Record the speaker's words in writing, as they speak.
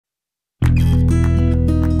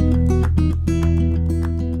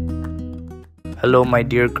Hello my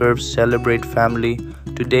dear Curves Celebrate family.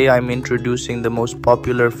 Today I'm introducing the most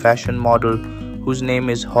popular fashion model whose name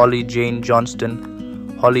is Holly Jane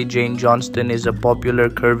Johnston. Holly Jane Johnston is a popular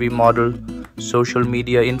curvy model, social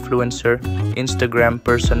media influencer, Instagram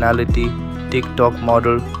personality, TikTok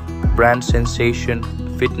model, brand sensation,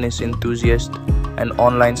 fitness enthusiast, and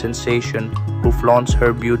online sensation who flaunts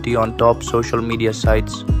her beauty on top social media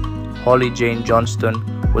sites. Holly Jane Johnston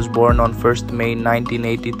was born on 1st May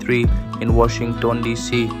 1983 in Washington,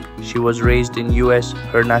 D.C. She was raised in US.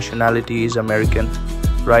 Her nationality is American.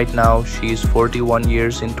 Right now, she is 41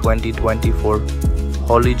 years in 2024.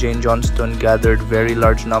 Holly Jane Johnston gathered very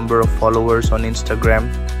large number of followers on Instagram,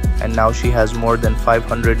 and now she has more than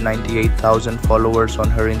 598,000 followers on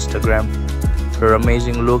her Instagram. Her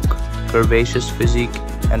amazing look, curvaceous physique,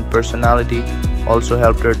 and personality also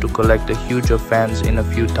helped her to collect a huge of fans in a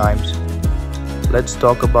few times. Let's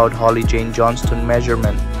talk about Holly Jane Johnston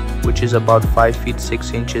measurement, which is about 5 feet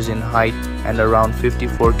 6 inches in height and around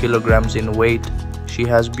 54 kilograms in weight. She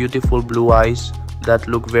has beautiful blue eyes that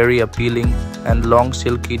look very appealing and long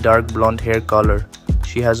silky dark blonde hair color.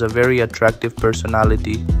 She has a very attractive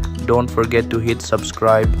personality. Don't forget to hit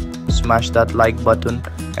subscribe, smash that like button,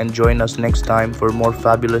 and join us next time for more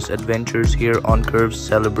fabulous adventures here on Curves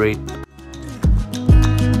Celebrate.